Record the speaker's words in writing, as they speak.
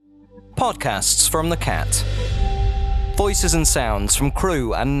Podcasts from the Cat. Voices and sounds from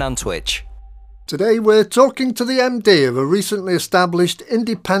Crewe and Nantwich. Today we're talking to the MD of a recently established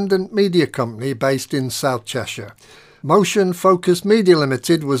independent media company based in South Cheshire. Motion Focus Media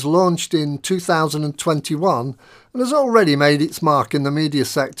Ltd was launched in 2021 and has already made its mark in the media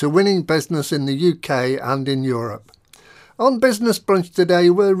sector, winning business in the UK and in Europe. On Business Brunch today,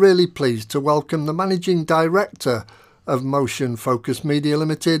 we're really pleased to welcome the Managing Director of Motion Focus Media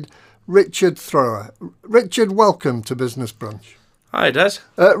Ltd, Richard Thrower. Richard, welcome to Business Brunch. Hi, Des.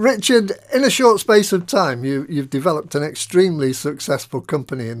 Richard, in a short space of time, you've developed an extremely successful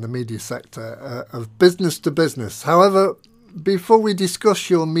company in the media sector, of business to business. However, before we discuss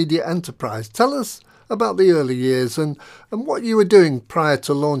your media enterprise, tell us about the early years and what you were doing prior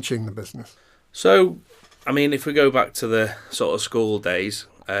to launching the business. So, if we go back to the sort of school days,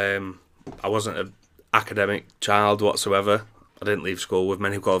 I wasn't an academic child whatsoever. I didn't leave school with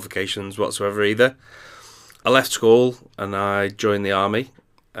many qualifications whatsoever either. I left school and I joined the army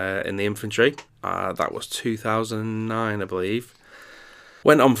in the infantry. That was 2009, I believe.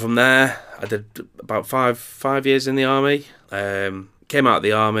 Went on from there. I did about five years in the army. Came out of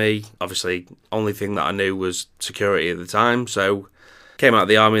the army. Obviously, only thing that I knew was security at the time. So, came out of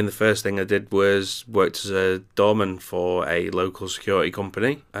the army and the first thing I did was worked as a doorman for a local security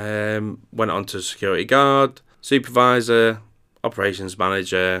company. Went on to security guard, supervisor, operations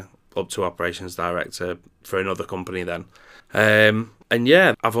manager, up to operations director for another company then. And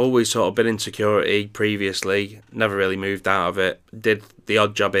yeah, I've always sort of been in security previously, never really moved out of it. Did the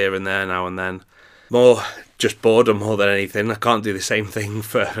odd job here and there now and then. More just boredom more than anything. I can't do the same thing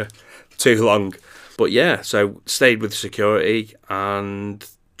for too long. But yeah, so stayed with security and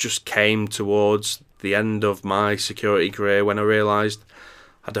just came towards the end of my security career when I realised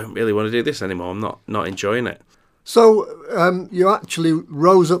I don't really want to do this anymore. I'm not enjoying it. So you actually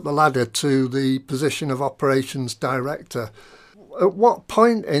rose up the ladder to the position of operations director. At what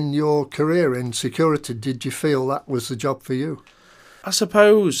point in your career in security did you feel that was the job for you? I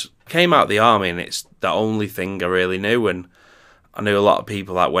suppose came out of the army and it's the only thing I really knew, and I knew a lot of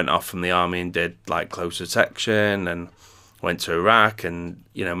people that went off from the army and did like close detection and went to Iraq and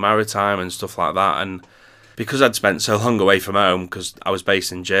maritime and stuff like that. And because I'd spent so long away from home, because I was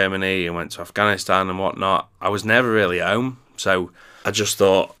based in Germany and went to Afghanistan and whatnot, I was never really home. So I just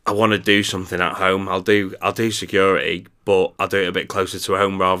thought I want to do something at home. I'll do security, but I'll do it a bit closer to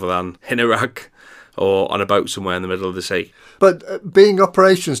home rather than in Iraq or on a boat somewhere in the middle of the sea. But being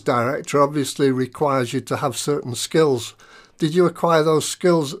operations director obviously requires you to have certain skills. Did you acquire those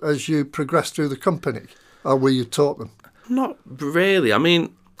skills as you progressed through the company, or were you taught them? Not really.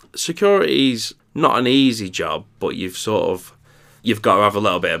 Security's not an easy job, but you've got to have a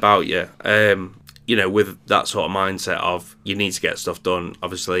little bit about you. With that sort of mindset of you need to get stuff done.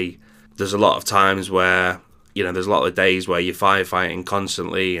 Obviously, there's a lot of times where, there's a lot of days where you're firefighting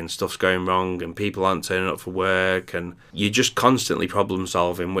constantly and stuff's going wrong and people aren't turning up for work and you're just constantly problem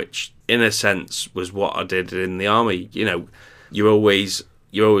solving, which in a sense was what I did in the army. You're always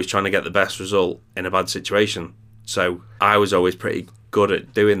trying to get the best result in a bad situation. So I was always pretty good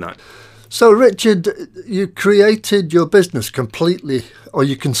at doing that. So, Richard, you created your business completely, or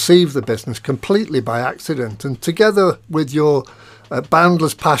you conceived the business completely by accident, and together with your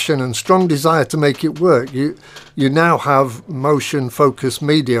boundless passion and strong desire to make it work, you now have Motion Focus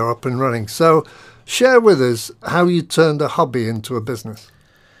Media up and running. So, share with us how you turned a hobby into a business.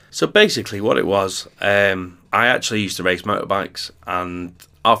 So basically what it was, I actually used to race motorbikes, and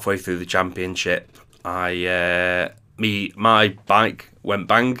halfway through the championship, my bike went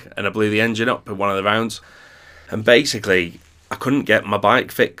bang and I blew the engine up in one of the rounds. And basically, I couldn't get my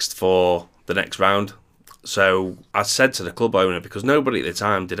bike fixed for the next round. So I said to the club owner, because nobody at the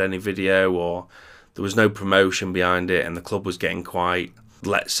time did any video or there was no promotion behind it, and the club was getting quieter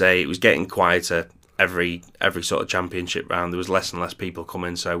every sort of championship round. There was less and less people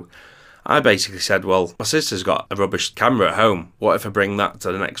coming. So I basically said, well, my sister's got a rubbish camera at home. What if I bring that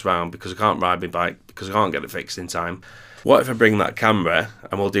to the next round, because I can't ride my bike because I can't get it fixed in time? What if I bring that camera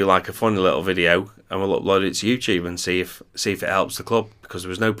and we'll do like a funny little video and we'll upload it to YouTube and see if it helps the club, because there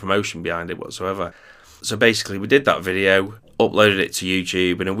was no promotion behind it whatsoever. So basically we did that video, uploaded it to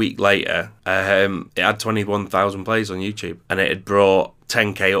YouTube, and a week later it had 21,000 plays on YouTube, and it had brought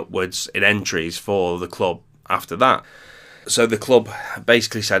 10k upwards in entries for the club after that. So the club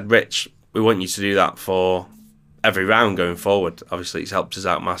basically said, Rich, we want you to do that for every round going forward. Obviously, it's helped us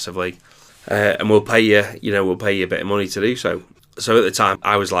out massively, and we'll pay you a bit of money to do so. So at the time,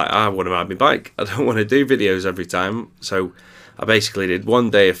 I was like, I want to ride my bike. I don't want to do videos every time. So I basically did one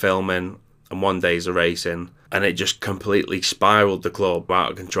day of filming. and 1 day's a racing, and it just completely spiraled the club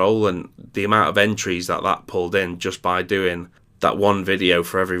out of control. And the amount of entries that pulled in just by doing that one video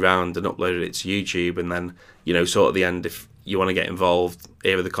for every round and uploaded it to YouTube, and then, you know, sort of the end, if you want to get involved,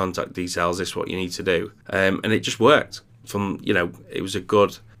 here are the contact details, this is what you need to do. And it just worked. From, you know, it was a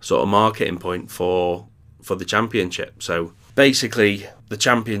good sort of marketing point for the championship. So basically, the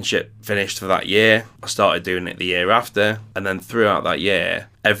championship finished for that year. I started doing it the year after, and then throughout that year,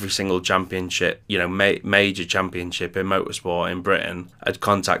 every single championship, you know, major championship in motorsport in Britain had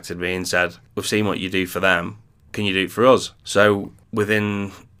contacted me and said, we've seen what you do for them, can you do it for us? So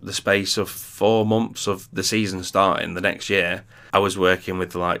within the space of 4 months of the season starting the next year, I was working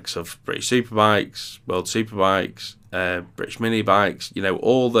with the likes of British Superbikes, World Superbikes, British Mini Bikes, you know,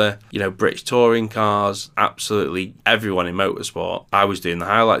 all the, you know, British touring cars, absolutely everyone in motorsport I was doing the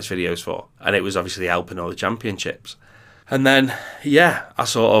highlights videos for, and it was obviously helping all the championships. And then, yeah, I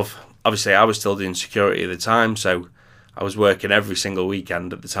sort of, obviously I was still doing security at the time, so I was working every single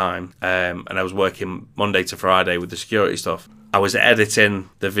weekend at the time, and I was working Monday to Friday with the security stuff. I was editing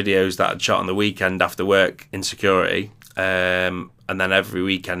the videos that I'd shot on the weekend after work in security, and then every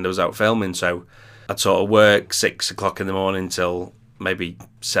weekend I was out filming, so I'd sort of work 6 o'clock in the morning till maybe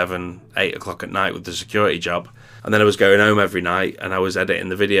 7, 8 o'clock at night with the security job, and then I was going home every night and I was editing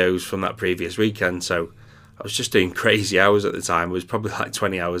the videos from that previous weekend. So I was just doing crazy hours at the time. It was probably like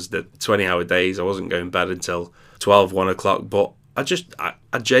 20-hour days. I wasn't going to bed until 12, 1 o'clock, but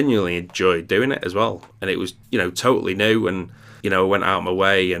I genuinely enjoyed doing it as well. And it was, you know, totally new, and, you know, I went out of my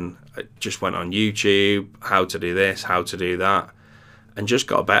way and I just went on YouTube, how to do this, how to do that, and just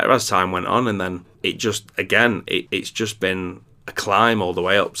got better as time went on. And then it just, again, it's just been a climb all the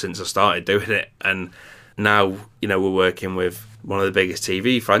way up since I started doing it. And now, you know, we're working with one of the biggest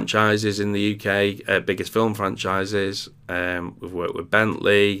TV franchises in the UK, biggest film franchises. We've worked with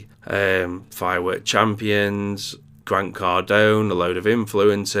Bentley, Firework Champions, Grant Cardone, a load of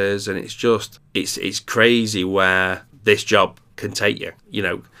influencers, and it's just, it's crazy where this job can take you. You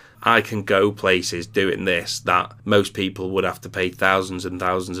know, I can go places doing this that most people would have to pay thousands and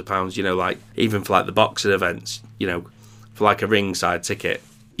thousands of pounds, you know, like even for like the boxing events, you know, for like a ringside ticket,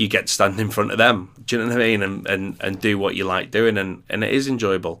 you get to stand in front of them, do you know what I mean, and do what you like doing, and it is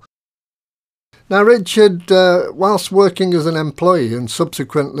enjoyable. Now, Richard, whilst working as an employee and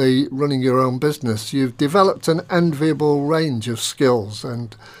subsequently running your own business, you've developed an enviable range of skills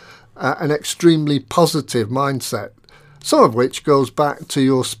and an extremely positive mindset, some of which goes back to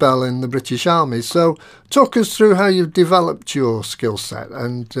your spell in the British Army. So talk us through how you've developed your skill set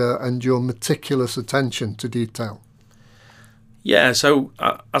and your meticulous attention to detail. Yeah, so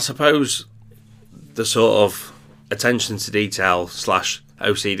I suppose the sort of attention to detail /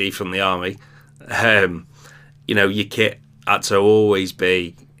 OCD from the army, you know, your kit had to always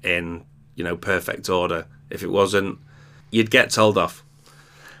be in, you know, perfect order. If it wasn't, you'd get told off.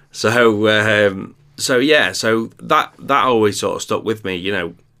 So yeah, so that always sort of stuck with me. You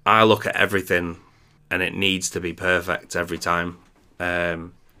know, I look at everything and it needs to be perfect every time.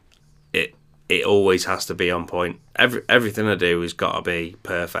 It always has to be on point. Everything I do has got to be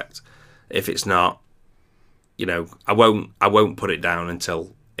perfect. If it's not, you know, I won't put it down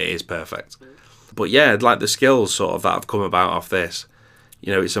until it is perfect. But yeah, like the skills sort of that have come about off this.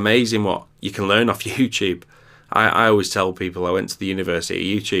 You know, it's amazing what you can learn off YouTube. I always tell people I went to the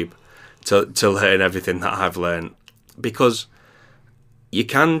University of YouTube to learn everything that I've learned, because you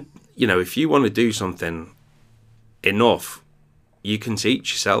can, you know, if you want to do something enough, you can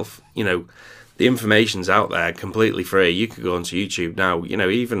teach yourself. You know, the information's out there completely free. You could go onto YouTube now, you know,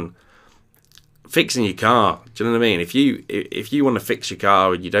 even fixing your car, do you know what I mean? If you want to fix your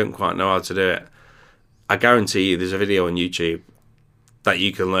car and you don't quite know how to do it, I guarantee you there's a video on YouTube that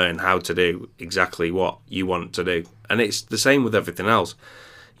you can learn how to do exactly what you want to do. And it's the same with everything else.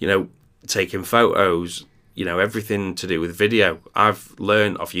 You know, taking photos, you know, everything to do with video, I've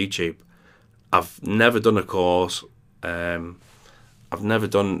learned off YouTube. I've never done a course. I've never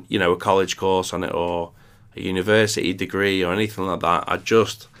done, you know, a college course on it or a university degree or anything like that. I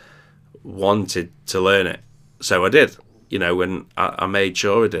just wanted to learn it. So I did, you know, and I made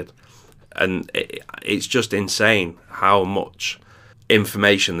sure I did. And it's just insane how much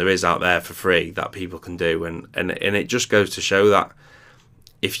information there is out there for free that people can do. And it just goes to show that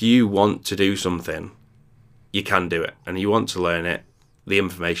if you want to do something, you can do it. And you want to learn it, the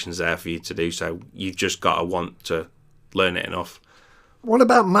information's there for you to do so. You've just got to want to learn it enough. What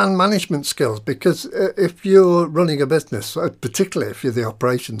about man management skills? Because if you're running a business, particularly if you're the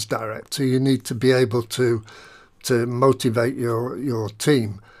operations director, you need to be able to motivate your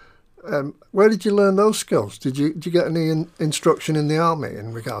team. Where did you learn those skills? Did you get any instruction in the army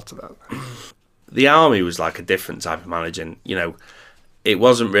in regard to that? The army was like a different type of managing. It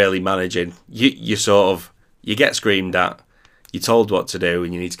wasn't really managing. You get screamed at, you're told what to do,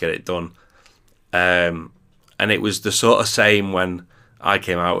 and you need to get it done. And it was the sort of same when I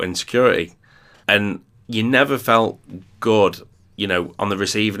came out in security, and you never felt good, on the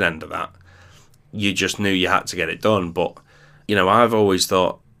receiving end of that. You just knew you had to get it done. But, I've always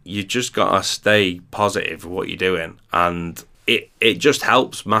thought you just got to stay positive with what you're doing, and it just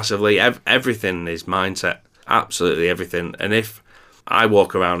helps massively. Everything is mindset, absolutely everything. And if I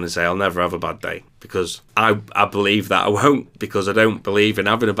walk around and say I'll never have a bad day, because I believe that I won't, because I don't believe in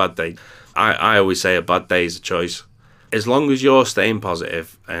having a bad day. I always say a bad day is a choice. As long as you're staying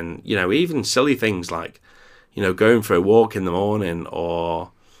positive, and even silly things like going for a walk in the morning,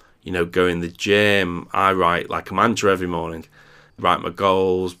 or going to the gym. I write like a mantra every morning, write my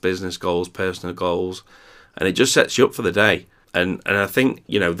goals, business goals, personal goals, and it just sets you up for the day. And I think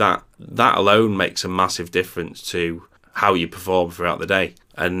that alone makes a massive difference to how you perform throughout the day.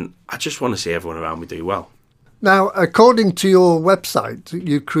 And I just want to see everyone around me do well. Now, according to your website,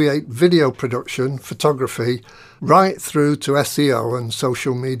 you create video production, photography, right through to SEO and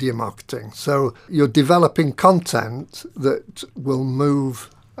social media marketing. So you're developing content that will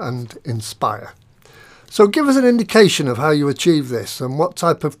move and inspire. So give us an indication of how you achieve this and what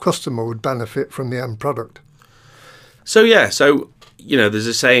type of customer would benefit from the end product. So there's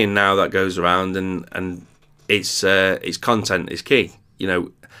a saying now that goes around, and it's content is key.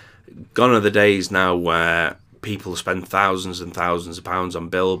 Gone are the days now where people spend thousands and thousands of pounds on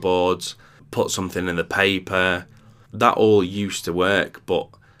billboards, put something in the paper. That all used to work, but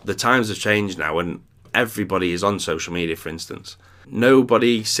the times have changed now, and everybody is on social media, for instance.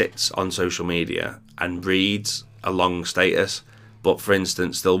 Nobody sits on social media and reads a long status, but for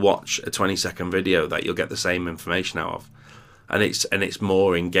instance, they'll watch a 20-second video that you'll get the same information out of. And it's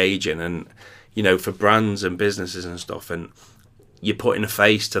more engaging, and for brands and businesses and stuff, and you're putting a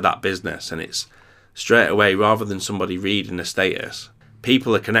face to that business, and it's straight away, rather than somebody reading a status,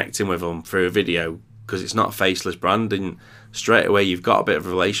 people are connecting with them through a video, because it's not a faceless brand, and straight away you've got a bit of a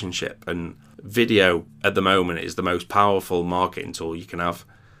relationship. And video at the moment is the most powerful marketing tool you can have,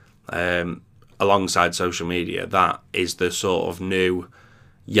 alongside social media. That is the sort of new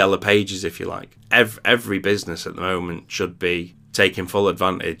yellow pages, if you like. Every business at the moment should be taking full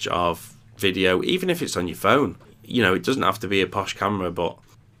advantage of video, even if it's on your phone. It doesn't have to be a posh camera, but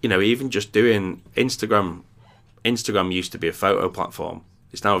even just doing Instagram. Instagram used to be a photo platform.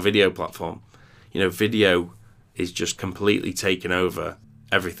 It's now a video platform. Video is just completely taken over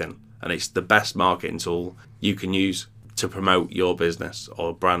everything, and it's the best marketing tool you can use to promote your business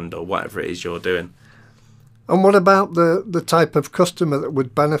or brand or whatever it is you're doing. And what about the type of customer that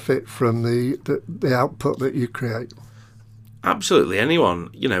would benefit from the output that you create? Absolutely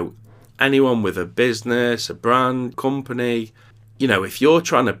anyone. Anyone with a business, a brand, company. If you're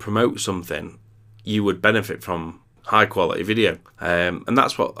trying to promote something, you would benefit from high quality video. And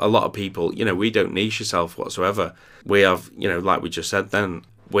that's what a lot of people, we don't niche yourself whatsoever. We have, like we just said then,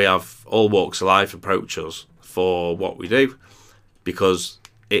 we have all walks of life approach us for what we do, because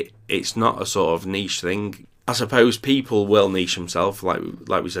it's not a sort of niche thing. I suppose people will niche themselves,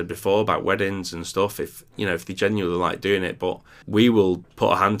 like we said before, about weddings and stuff, if they genuinely like doing it, but we will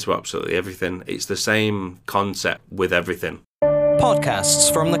put a hand to absolutely everything. It's the same concept with everything.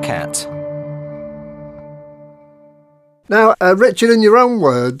 Podcasts from the Cat. Now, Richard, in your own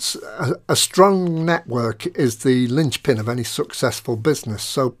words, a strong network is the linchpin of any successful business.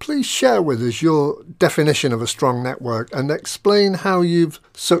 So please share with us your definition of a strong network and explain how you've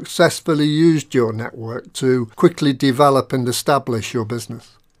successfully used your network to quickly develop and establish your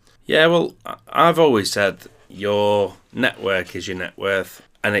business. Yeah, well, I've always said your network is your net worth,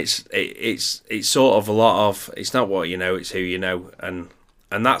 and it's sort of a lot of, it's not what you know, it's who you know, and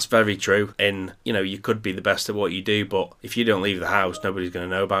that's very true. You could be the best at what you do, but if you don't leave the house, nobody's going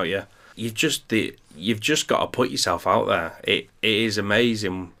to know about you. You've just got to put yourself out there. It is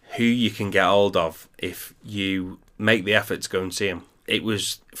amazing who you can get hold of if you make the effort to go and see them. It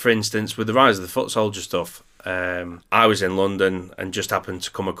was, for instance, with the Rise of the Foot Soldier stuff, I was in London and just happened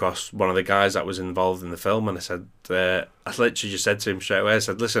to come across one of the guys that was involved in the film, and I said, I literally just said to him straight away, I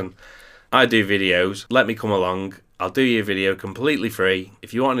said, listen, I do videos, let me come along. I'll do your video completely free.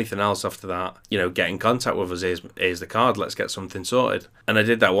 If you want anything else after that, get in contact with us. Here's the card. Let's get something sorted. And I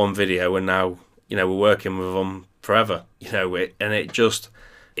did that one video, and now, we're working with them forever. And it just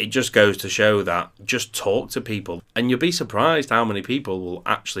goes to show that just talk to people, and you'll be surprised how many people will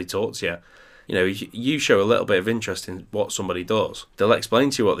actually talk to you. you show a little bit of interest in what somebody does, they'll explain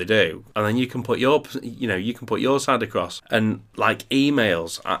to you what they do, and then you can put your side across. And like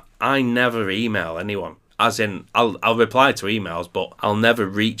emails, I never email anyone. As in, I'll reply to emails, but I'll never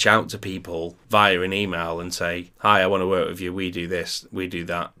reach out to people via an email and say, hi, I want to work with you, we do this, we do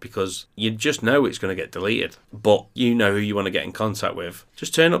that, because you just know it's going to get deleted. But you know who you want to get in contact with.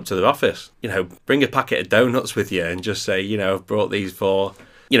 Just turn up to their office, bring a packet of donuts with you and just say, I've brought these for,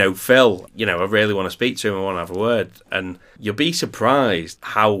 Phil, I really want to speak to him, I want to have a word. And you'll be surprised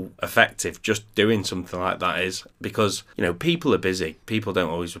how effective just doing something like that is, because, people are busy. People don't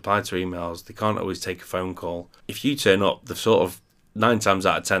always reply to emails. They can't always take a phone call. If you turn up, they've sort of 9 times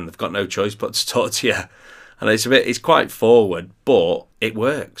out of 10, they've got no choice but to talk to you. And it's quite forward, but it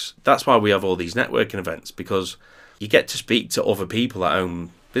works. That's why we have all these networking events, because you get to speak to other people that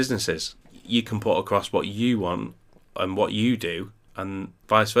own businesses. You can put across what you want and what you do, and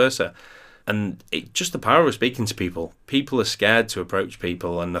vice versa. And just the power of speaking to people. People are scared to approach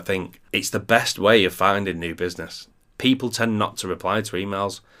people, and I think it's the best way of finding new business. People tend not to reply to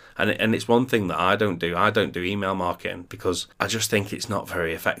emails, and it's one thing that I don't do. I don't do email marketing because I just think it's not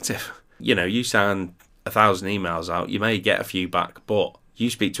very effective. You send 1,000 emails out, you may get a few back, but you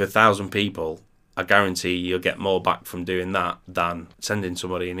speak to 1,000 people, I guarantee you'll get more back from doing that than sending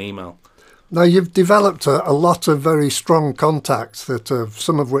somebody an email. Now, you've developed a lot of very strong contacts that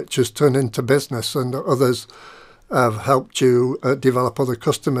some of which has turned into business, and others have helped you develop other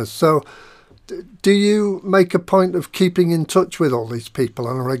customers. So do you make a point of keeping in touch with all these people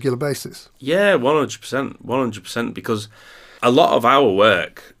on a regular basis? Yeah, 100%, because a lot of our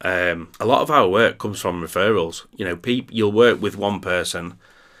work comes from referrals. You'll work with one person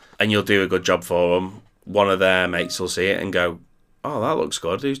and you'll do a good job for them. One of their mates will see it and go, oh, that looks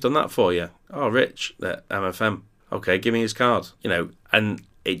good. Who's done that for you? Oh, Rich at MFM. Okay, give me his card. And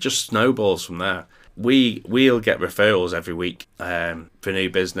it just snowballs from there. We'll get referrals every week for new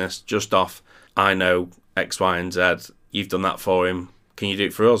business, just off, I know X, Y, and Z. You've done that for him. Can you do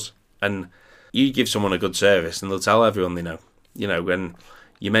it for us? And you give someone a good service and they'll tell everyone they know. When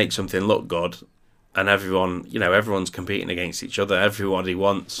you make something look good and everyone's competing against each other, everybody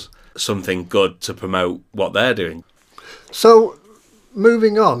wants something good to promote what they're doing. So,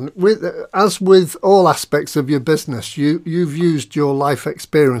 moving on, as with all aspects of your business, you've used your life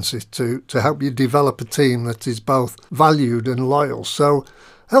experiences to help you develop a team that is both valued and loyal. So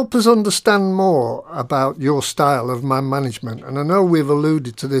help us understand more about your style of man management. And I know we've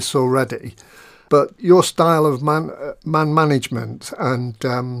alluded to this already, but your style of man management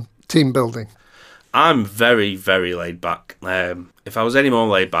and team building. I'm very, very laid back. If I was any more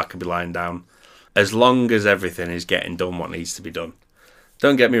laid back, I'd be lying down. As long as everything is getting done what needs to be done.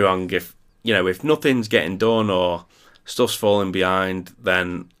 Don't get me wrong, if nothing's getting done or stuff's falling behind,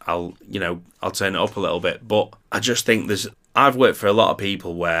 then I'll turn it up a little bit. But I just think I've worked for a lot of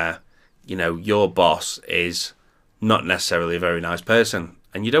people where, your boss is not necessarily a very nice person,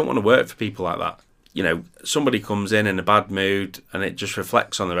 and you don't want to work for people like that. Somebody comes in a bad mood and it just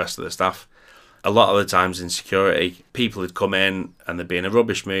reflects on the rest of the staff. A lot of the times in security, people would come in and they'd be in a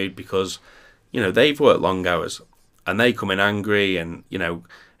rubbish mood because they've worked long hours and they come in angry and, in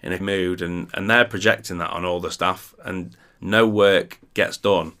a mood, and they're projecting that on all the staff, and no work gets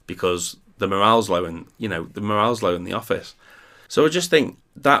done because the morale's low in the office. So I just think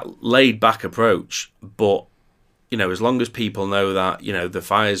that laid back approach, but, as long as people know that, the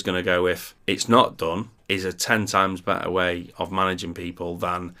fire's going to go if it's not done, is a 10 times better way of managing people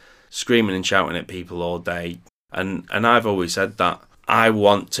than screaming and shouting at people all day. And I've always said that I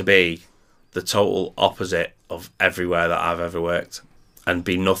want to be the total opposite of everywhere that I've ever worked and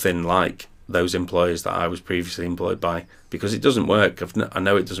be nothing like those employers that I was previously employed by, because it doesn't work. I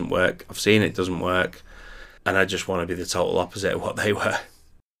know it doesn't work. I've seen it doesn't work, and I just want to be the total opposite of what they were.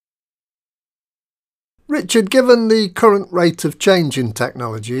 Richard, given the current rate of change in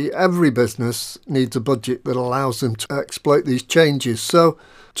technology, every business needs a budget that allows them to exploit these changes. So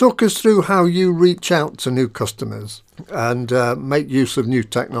talk us through how you reach out to new customers and make use of new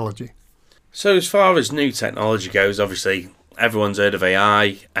technology. So as far as new technology goes, obviously everyone's heard of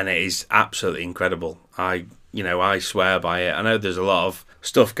AI, and it is absolutely incredible. I swear by it. I know there's a lot of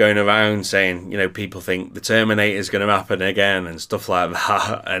stuff going around saying, people think the Terminator is going to happen again and stuff like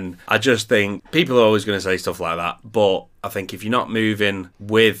that. And I just think people are always going to say stuff like that. But I think if you're not moving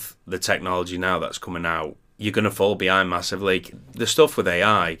with the technology now that's coming out, you're going to fall behind massively. The stuff with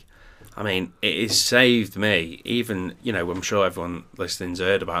AI, I mean, it has saved me. Even, I'm sure everyone listening's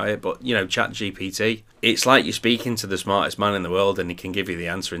heard about it, but, ChatGPT, it's like you're speaking to the smartest man in the world, and he can give you the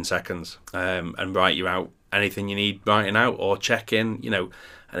answer in seconds, and write you out anything you need writing out or check in,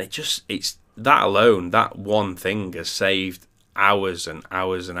 and it's that alone, that one thing has saved hours and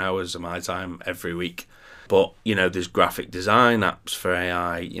hours and hours of my time every week. But, you know, there's graphic design apps for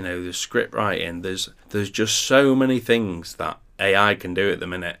AI, you know, there's script writing, there's just so many things that AI can do at the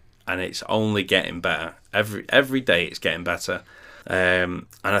minute, and it's only getting better. Every day it's getting better. And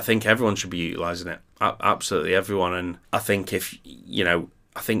I think everyone should be utilising it. Absolutely everyone. And I think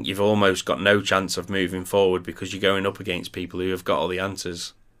I think you've almost got no chance of moving forward because you're going up against people who have got all the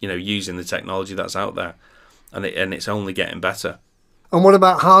answers, you know, using the technology that's out there. And it's only getting better. And what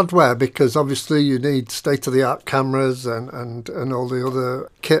about hardware? Because obviously you need state-of-the-art cameras and all the other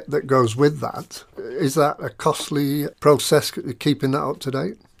kit that goes with that. Is that a costly process, keeping that up to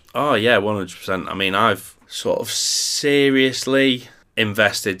date? Oh, yeah, 100%. I mean, I've sort of seriously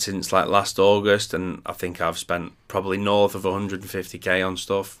invested since like last August, and I think I've spent probably north of 150k on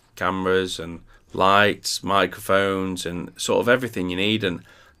stuff, cameras and lights, microphones, and sort of everything you need. And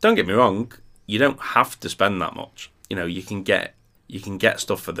don't get me wrong, you don't have to spend that much. You know, you can get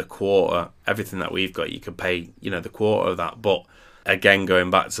stuff for the quarter. Everything that we've got, you could pay, you know, the quarter of that. But again,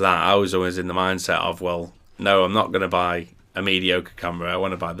 going back to that, I was always in the mindset of, well, no, I'm not going to buy a mediocre camera. I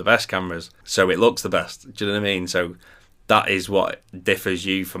want to buy the best cameras so it looks the best. Do you know what I mean? So that is what differs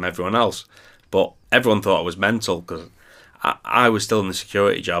you from everyone else. But everyone thought I was mental because I was still in the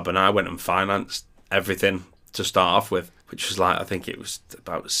security job, and I went and financed everything to start off with, which was like, I think it was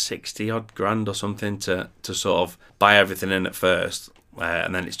about 60 odd grand or something to sort of buy everything in at first.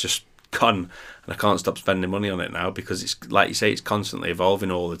 And then it's just gone, and I can't stop spending money on it now because it's, like you say, it's constantly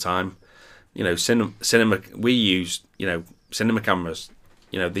evolving all the time. You know, cinema, we use, you know, cinema cameras.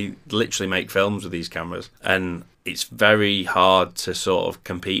 You know, they literally make films with these cameras, and it's very hard to sort of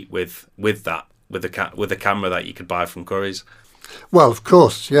compete with that, with a camera that you could buy from Curry's. Well, of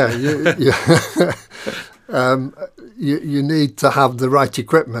course, yeah. You need to have the right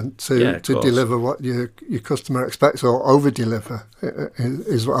equipment to deliver what your customer expects, or over-deliver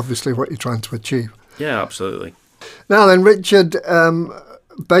is obviously what you're trying to achieve. Yeah, absolutely. Now then, Richard,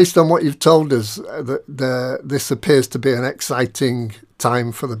 based on what you've told us, this appears to be an exciting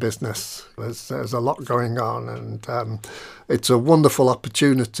time for the business. There's a lot going on, and it's a wonderful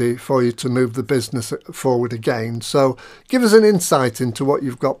opportunity for you to move the business forward again. So give us an insight into what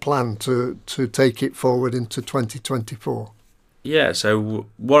you've got planned to take it forward into 2024. Yeah, so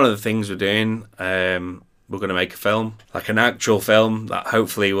one of the things we're doing, we're going to make a film, like an actual film that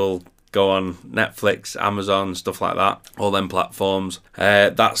hopefully will go on Netflix, Amazon, stuff like that, all them platforms.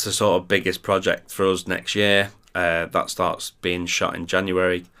 That's the sort of biggest project for us next year. That starts being shot in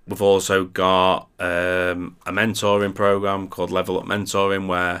January. We've also got a mentoring program called Level Up Mentoring,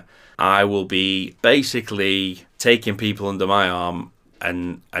 where I will be basically taking people under my arm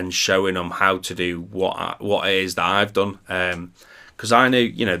and showing them how to do what it is that I've done. Because I knew,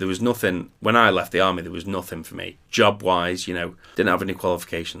 you know, there was nothing, when I left the army, there was nothing for me. Job-wise, you know, didn't have any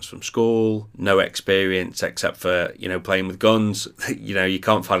qualifications from school, no experience except for, you know, playing with guns. You know, you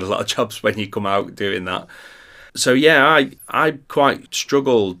can't find a lot of jobs when you come out doing that. So yeah, I quite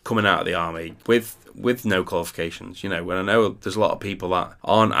struggled coming out of the army with no qualifications, you know, when I know there's a lot of people that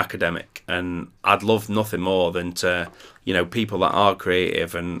aren't academic, and I'd love nothing more than to, you know, people that are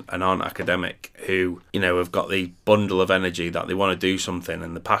creative and aren't academic, who, you know, have got the bundle of energy that they want to do something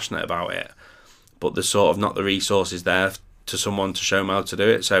and they're passionate about it, but there's sort of not the resources there to someone to show them how to do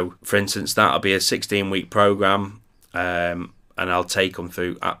it. So for instance, that'll be a 16-week program, and I'll take them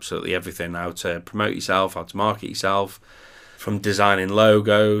through absolutely everything: how to promote yourself, how to market yourself, from designing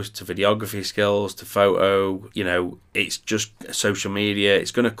logos to videography skills to photo. You know, it's just social media. It's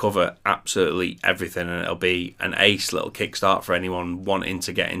going to cover absolutely everything, and it'll be an ace little kickstart for anyone wanting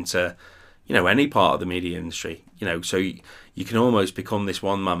to get into, you know, any part of the media industry. You know, so you can almost become this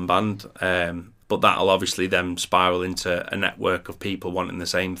one-man band, but that'll obviously then spiral into a network of people wanting the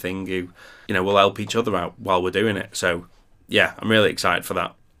same thing, who, you know, will help each other out while we're doing it. So yeah, I'm really excited for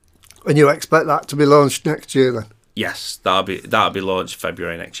that. And you expect that to be launched next year then? Yes, that'll be launched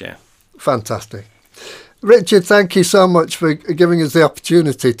February next year. Fantastic. Richard, thank you so much for giving us the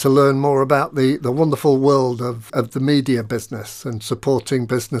opportunity to learn more about the wonderful world of the media business and supporting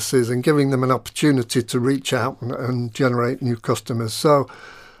businesses and giving them an opportunity to reach out and generate new customers. So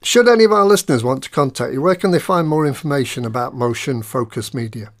should any of our listeners want to contact you, where can they find more information about Motion Focus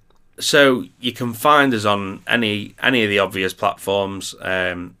Media? So you can find us on any of the obvious platforms.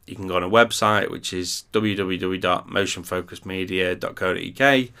 You can go on a website, which is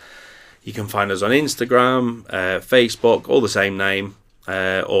www.motionfocusmedia.co.uk. You can find us on Instagram, Facebook, all the same name,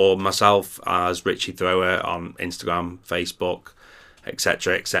 or myself as Richie Thrower on Instagram, Facebook.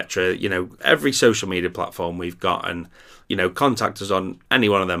 etc., etc. You know, every social media platform we've got, and you know, contact us on any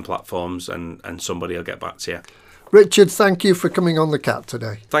one of them platforms, and somebody will get back to you. Richard, thank you for coming on The Cat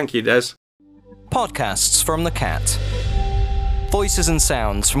today. Thank you, Des. Podcasts from The Cat. Voices and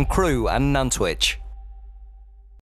sounds from Crewe and Nantwich.